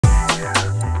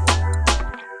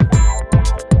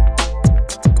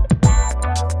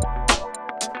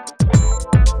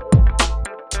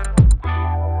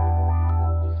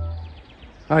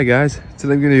Hi guys,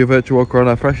 today I'm going to do a virtual walk around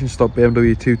our fresh and stock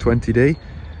BMW 220D.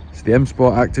 It's the M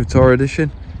Sport Active Tour Edition,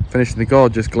 finished in the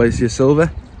gorgeous Glacier silver.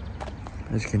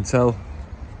 As you can tell,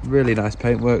 really nice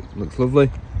paintwork, looks lovely.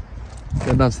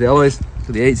 Going down to the alloys,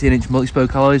 got the 18-inch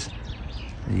multi-spoke alloys,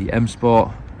 the M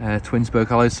Sport twin spoke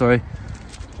alloys,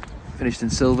 finished in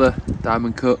silver,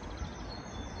 diamond cut,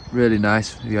 really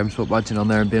nice. The M Sport badging on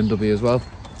there and BMW as well.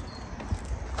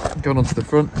 Going on to the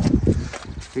front,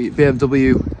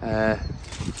 BMW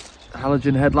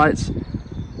halogen headlights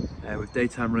with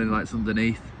daytime running lights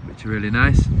underneath, which are really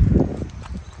nice.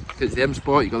 It's the M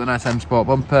Sport, you've got the nice M Sport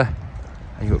bumper,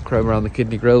 and you've got chrome around the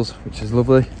kidney grills, which is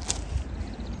lovely.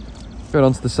 Going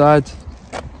on to the sides,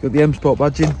 you've got the M Sport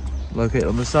badging located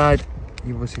on the side.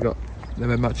 You've obviously got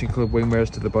the matching coloured wing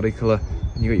mirrors to the body colour,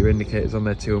 and you've got your indicators on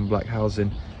there too, and black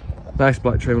housing. Nice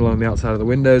black trim along the outside of the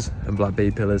windows, and black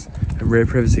B pillars, and rear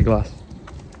privacy glass.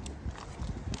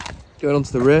 Going on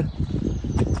to the rear,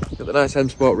 got the nice M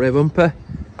Sport rear bumper,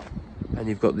 and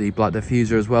you've got the black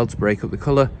diffuser as well to break up the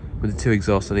colour, with the two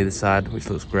exhausts on either side, which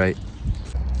looks great.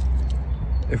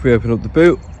 If we open up the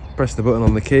boot, press the button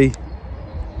on the key,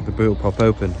 the boot will pop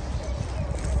open.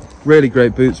 Really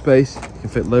great boot space, you can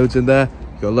fit loads in there.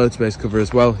 You've got a load space cover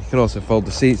as well. You can also fold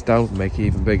the seats down and make it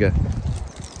even bigger.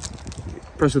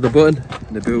 Press the button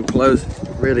and the boot will close,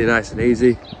 really nice and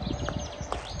easy.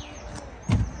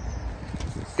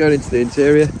 Going into the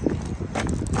interior,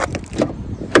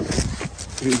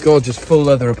 you've got gorgeous full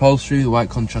leather upholstery, the white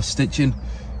contrast stitching,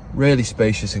 really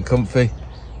spacious and comfy.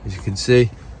 As you can see,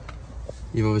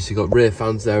 you've obviously got rear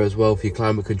fans there as well for your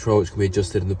climate control, which can be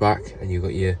adjusted in the back, and you've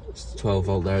got your 12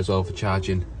 volt there as well for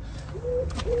charging.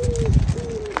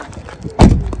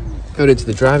 Going into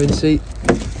the driving seat,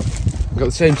 you've got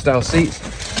the same style seats,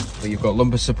 but you've got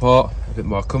lumbar support, a bit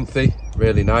more comfy,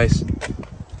 really nice.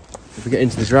 If we get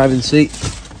into the driving seat,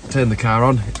 turn the car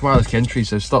on, it's wireless key entry,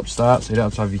 so stop start, so you don't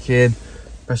have to have your key in.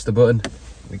 Press the button,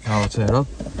 the car will turn on.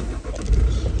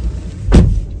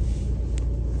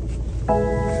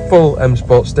 Full M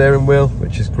Sport steering wheel,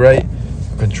 which is great.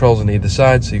 Controls on either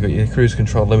side, so you've got your cruise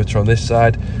control limiter on this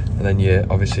side, and then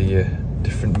obviously your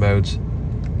different modes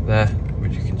there,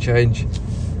 which you can change.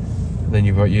 And then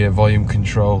you've got your volume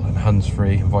control and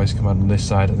hands-free voice command on this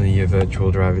side, and then your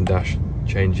virtual driving dash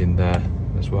changing there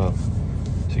as well.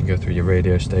 So you can go through your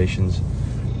radio stations.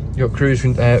 You've got cruise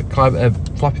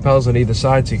floppy pedals on either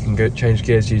side, so you can go change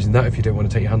gears using that if you don't want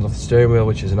to take your hands off the steering wheel,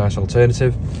 which is a nice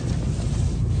alternative.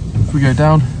 If we go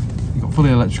down, you've got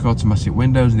fully electric automatic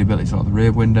windows and the ability to lock the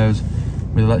rear windows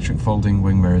with electric folding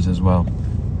wing mirrors as well.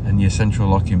 And your central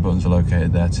locking buttons are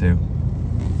located there too.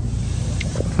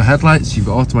 For headlights, you've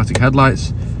got automatic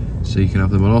headlights, so you can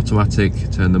have them on automatic,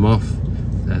 turn them off,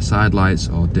 side lights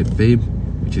or dip beam,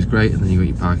 which is great, and then you've got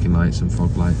your parking lights and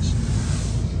fog lights.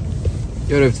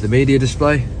 Going over to the media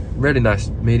display, really nice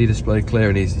media display, clear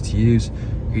and easy to use.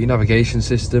 You've got your navigation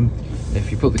system.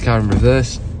 If you put the car in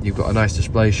reverse, you've got a nice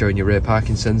display showing your rear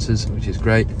parking sensors, which is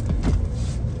great.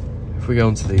 If we go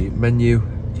onto the menu,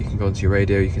 you can go onto your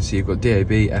radio, you can see you've got DAB,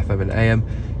 FM and AM.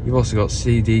 You've also got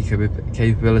CD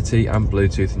capability and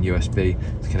Bluetooth and USB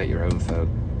to connect your own phone.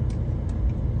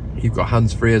 You've got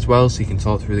hands-free as well, so you can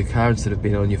talk through the car instead of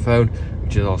being on your phone,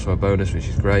 which is also a bonus, which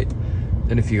is great.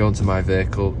 Then if you go onto My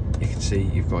Vehicle, you can see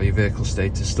you've got your vehicle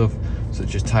status stuff,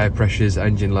 such as tyre pressures,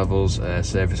 engine levels,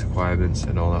 service requirements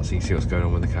and all that, so you can see what's going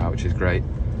on with the car, which is great.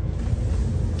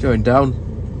 Going down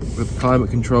with climate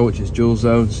control, which is dual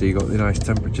zone, so you've got the nice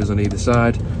temperatures on either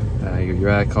side, you've got your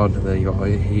aircon, and then you've got all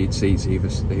your heated seats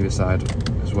either side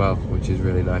as well, which is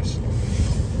really nice.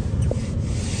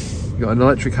 You've got an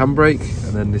electric handbrake,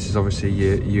 and then this is obviously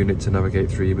your unit to navigate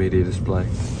through your media display.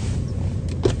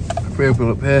 If we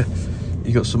open up here,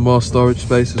 you've got some more storage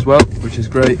space as well, which is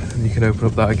great, and you can open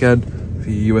up that again for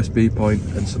your USB point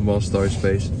and some more storage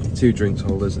space, 2 drinks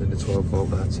holders and a 12 volt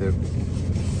there too.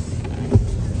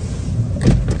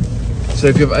 So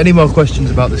if you have any more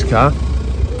questions about this car,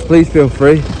 please feel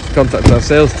free to contact our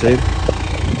sales team.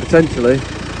 Potentially,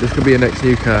 this could be your next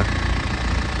new car.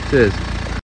 Cheers.